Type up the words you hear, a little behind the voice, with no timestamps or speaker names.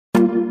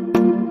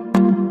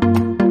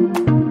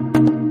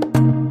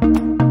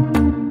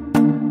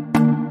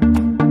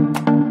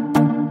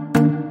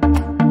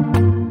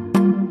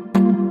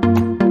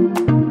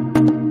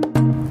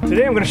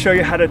going to show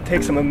you how to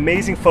take some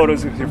amazing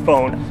photos with your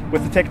phone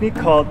with a technique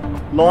called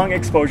long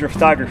exposure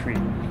photography,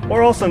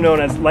 or also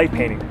known as light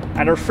painting.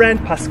 And our friend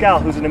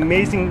Pascal, who's an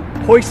amazing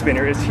poi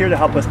spinner, is here to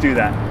help us do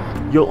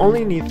that. You'll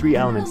only need 3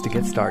 elements to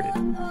get started: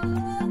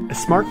 a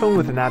smartphone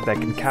with an app that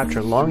can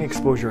capture long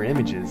exposure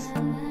images,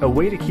 a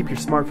way to keep your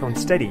smartphone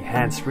steady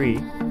hands-free,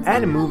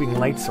 and a moving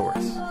light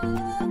source.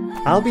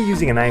 I'll be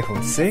using an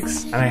iPhone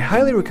 6, and I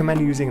highly recommend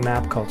using an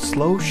app called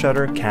Slow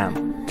Shutter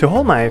Cam. To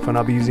hold my iPhone,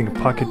 I'll be using a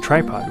pocket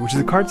tripod, which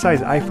is a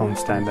card-sized iPhone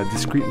stand that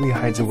discreetly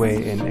hides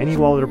away in any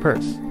wallet or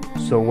purse.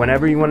 So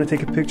whenever you want to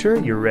take a picture,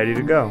 you're ready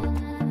to go.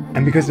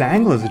 And because the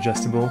angle is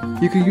adjustable,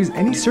 you can use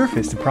any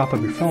surface to prop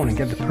up your phone and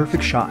get the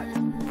perfect shot.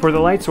 For the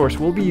light source,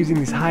 we'll be using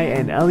these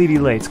high-end LED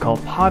lights called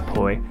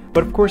Podpoi,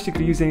 but of course you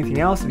could use anything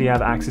else that you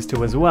have access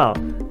to as well.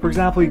 For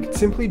example, you could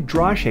simply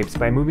draw shapes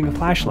by moving a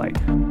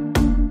flashlight,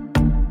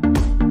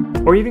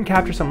 or even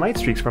capture some light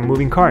streaks from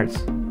moving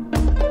cars.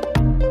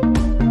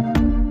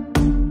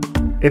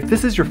 If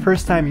this is your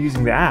first time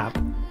using the app,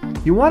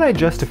 you want to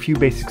adjust a few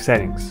basic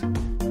settings.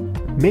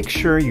 Make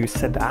sure you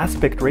set the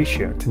aspect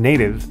ratio to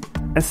native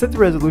and set the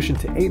resolution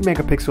to 8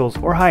 megapixels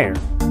or higher.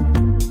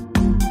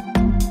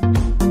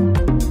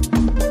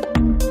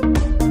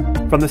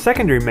 From the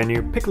secondary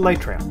menu, pick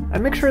light trail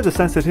and make sure the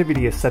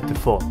sensitivity is set to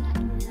full.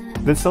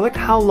 Then select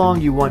how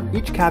long you want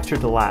each capture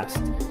to last.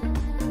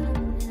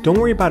 Don't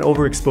worry about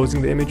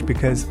overexposing the image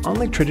because,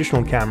 unlike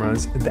traditional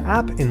cameras, the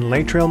app in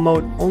light trail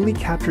mode only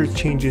captures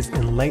changes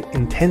in light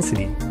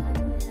intensity.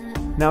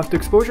 Now, if the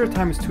exposure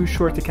time is too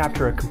short to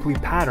capture a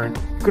complete pattern,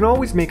 you can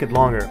always make it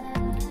longer.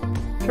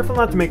 Careful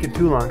not to make it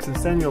too long,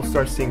 since then you'll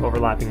start seeing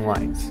overlapping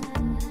lines.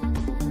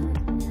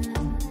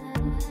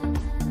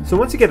 So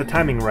once you get the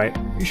timing right,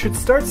 you should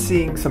start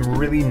seeing some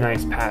really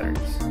nice patterns.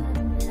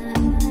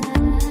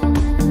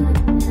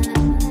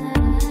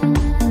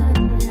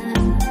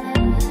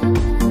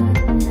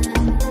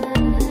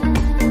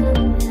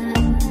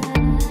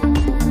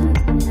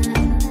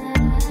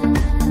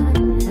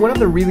 One of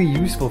the really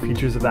useful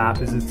features of the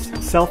app is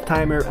its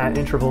self-timer and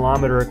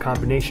intervalometer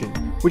combination,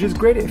 which is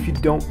great if you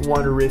don't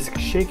want to risk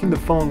shaking the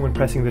phone when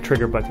pressing the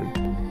trigger button.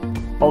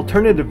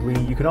 Alternatively,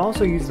 you could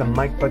also use the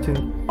mic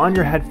button on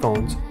your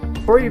headphones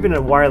or even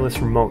a wireless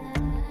remote.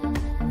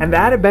 And the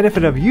added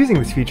benefit of using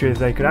this feature is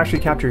that you could actually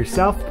capture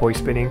yourself poi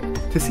spinning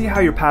to see how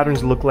your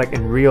patterns look like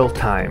in real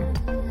time.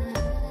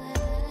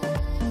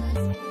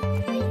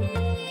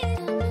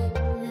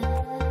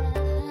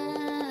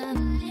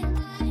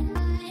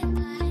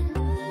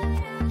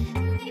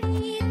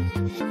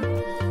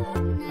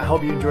 I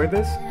hope you enjoyed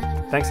this.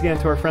 Thanks again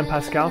to our friend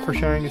Pascal for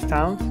sharing his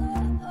talents,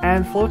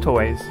 and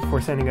Flowtoys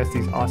for sending us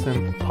these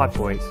awesome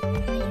Podpois.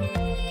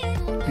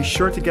 Be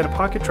sure to get a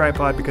pocket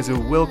tripod because it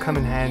will come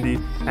in handy,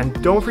 and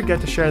don't forget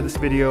to share this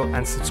video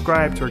and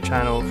subscribe to our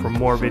channel for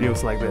more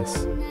videos like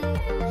this.